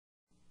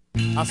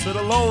I sit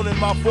alone in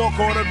my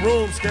four-cornered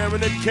room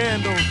staring at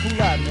candles. Who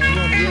got it,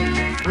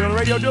 man? We on the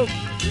radio, Duke?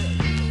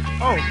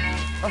 Oh,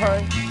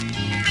 alright.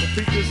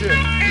 Repeat this here.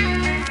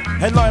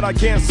 At night I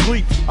can't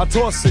sleep, I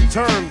toss and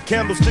turn.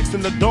 Candlesticks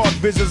in the dark,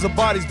 visions of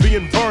bodies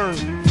being burned.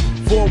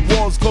 Four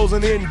walls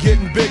closing in,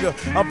 getting bigger.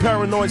 I'm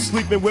paranoid,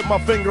 sleeping with my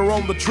finger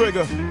on the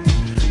trigger.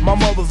 My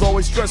mother's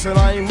always stressing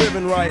I ain't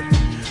living right,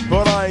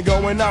 but I ain't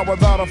going out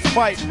without a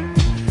fight.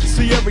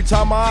 See, every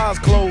time my eyes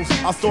close,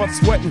 I start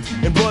sweating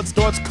and blood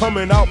starts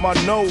coming out my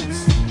nose.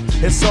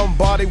 It's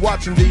somebody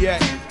watching the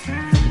act,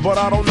 but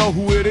I don't know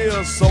who it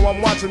is, so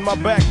I'm watching my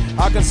back.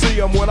 I can see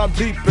him when I'm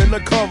deep in the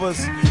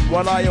covers.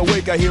 When I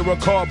awake, I hear a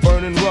car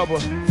burning rubber.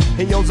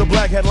 He owns a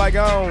black hat like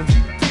I own,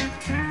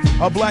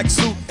 a black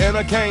suit and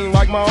a cane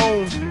like my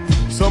own.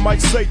 Some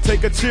might say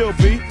take a chill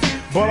beat,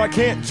 but I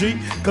can't, G,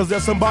 cause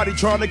there's somebody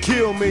trying to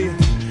kill me.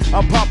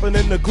 I'm popping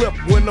in the clip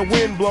when the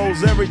wind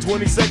blows. Every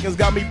 20 seconds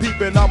got me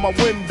peeping out my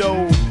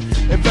window.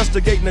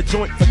 Investigating the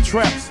joint for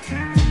traps,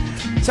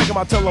 checking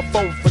my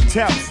telephone for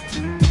taps.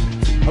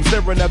 I'm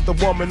staring at the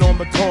woman on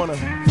the corner.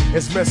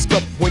 It's messed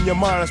up when your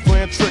mind is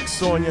playing tricks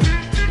on you.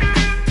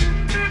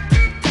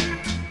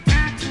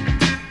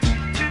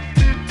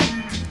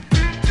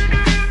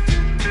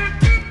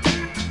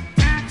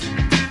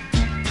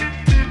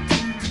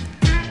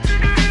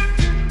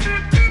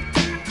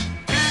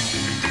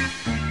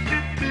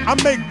 I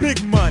make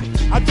big money,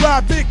 I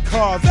drive big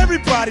cars,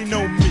 everybody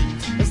know me.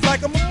 It's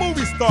like I'm a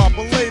movie star,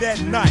 but late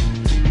at night,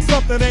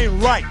 something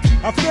ain't right.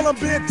 I feel I'm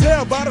being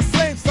tailed by the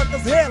same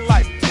sucker's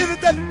headlights. Is it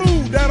that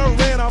fool that I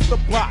ran off the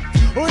block?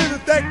 Or is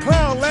it that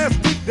clown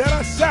last week that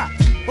I shot?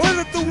 Or is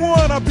it the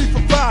one I beat for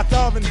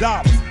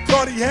 $5,000?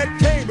 Thought he had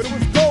cane, but it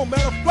was gold, man,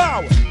 a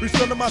flower. Reached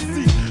under my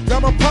seat,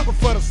 got my pocket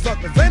for the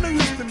suckers. Ain't no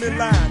use to me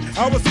lying,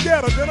 I was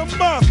scared than a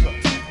monster.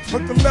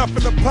 Put the left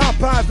in the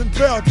Popeyes and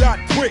Bell Dot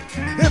quick.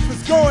 If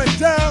it's going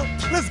down,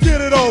 let's get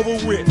it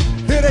over with.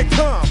 Here they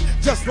come,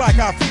 just like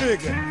I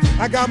figured.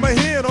 I got my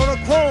hand on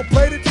a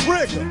chrome-plated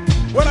trigger.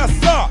 When I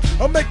saw,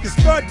 I'll make you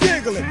start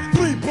giggling.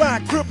 3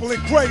 blind, crippling,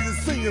 crazy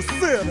senior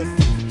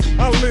citizens.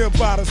 I live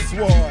by the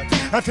sword.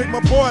 I take my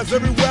boys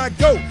everywhere I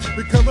go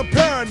because I'm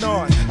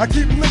paranoid. I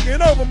keep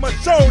looking over my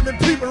shoulder and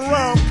peeping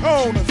around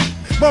corners.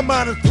 My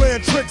mind is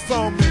playing tricks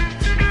on me.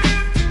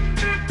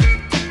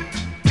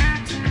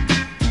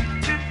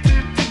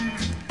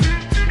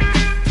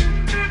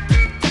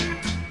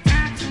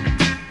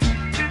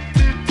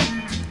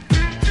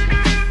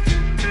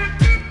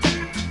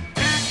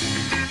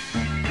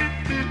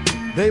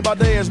 Day by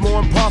day it's more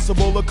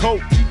impossible to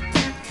cope.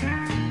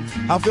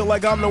 I feel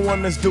like I'm the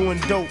one that's doing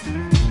dope.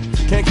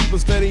 Can't keep a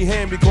steady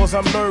hand because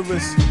I'm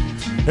nervous.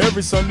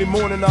 Every Sunday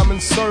morning I'm in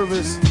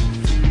service,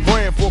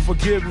 praying for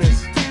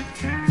forgiveness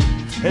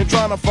and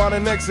trying to find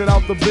an exit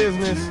out the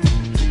business.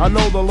 I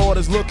know the Lord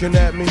is looking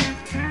at me,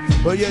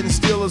 but yet and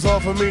still it's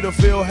hard for me to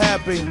feel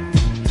happy.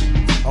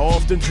 I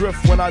often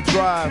drift when I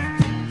drive,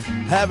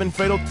 having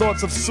fatal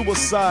thoughts of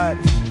suicide.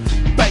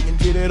 Bang and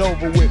get it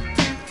over with,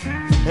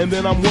 and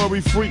then I'm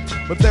worry-free,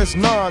 but that's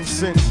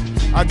nonsense.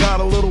 I got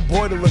a little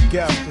boy to look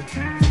after,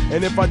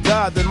 and if I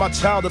died, then my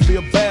child would be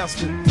a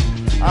bastard.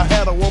 I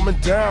had a woman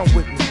down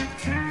with me,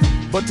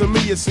 but to me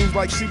it seems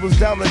like she was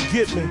down to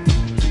get me.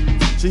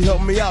 She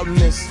helped me out in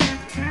this,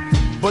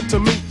 but to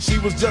me she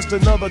was just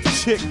another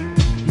chick.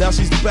 Now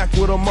she's back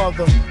with her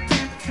mother.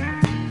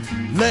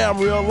 Now I'm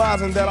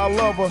realizing that I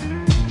love her.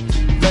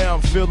 Now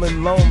I'm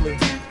feeling lonely.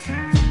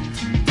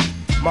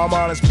 My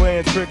mind is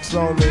playing tricks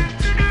on me.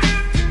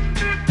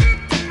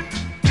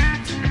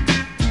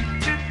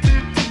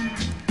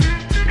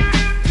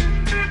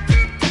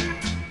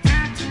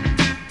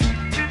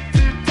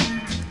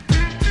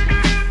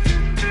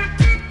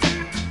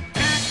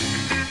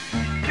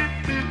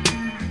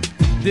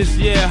 This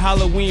year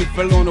Halloween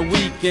fell on a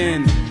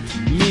weekend.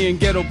 Me and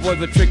ghetto boys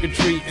are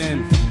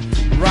trick-or-treating,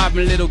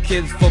 robbing little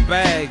kids for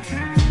bags,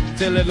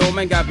 till little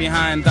man got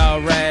behind our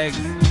rags.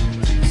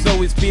 So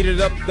we speeded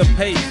up the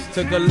pace,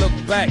 took a look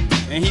back,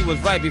 and he was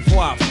right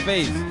before our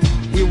face.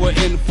 We were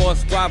in for a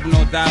squabble,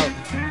 no doubt,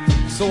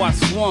 so I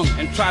swung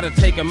and tried to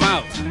take him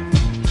out.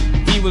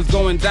 He was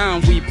going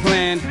down, we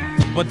planned,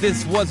 but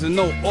this wasn't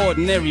no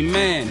ordinary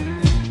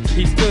man.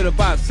 He stood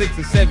about 6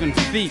 or 7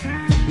 feet.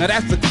 Now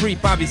that's the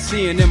creep I be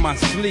seeing in my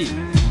sleep.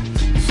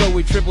 So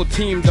we triple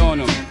teamed on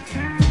him,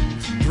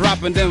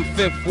 dropping them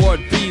Fifth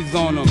Ward bees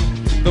on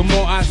him. The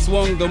more I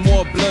swung, the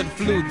more blood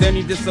flew. Then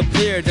he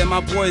disappeared, and my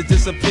boys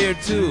disappeared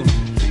too.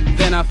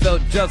 Then I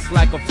felt just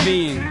like a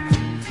fiend.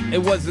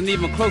 It wasn't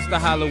even close to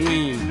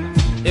Halloween.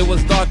 It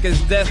was dark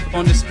as death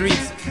on the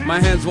streets. My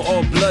hands were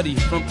all bloody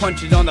from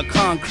punching on the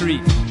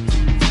concrete.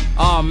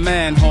 Aw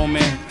man,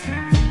 homie,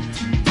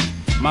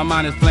 my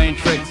mind is playing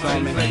tricks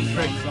on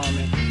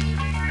me.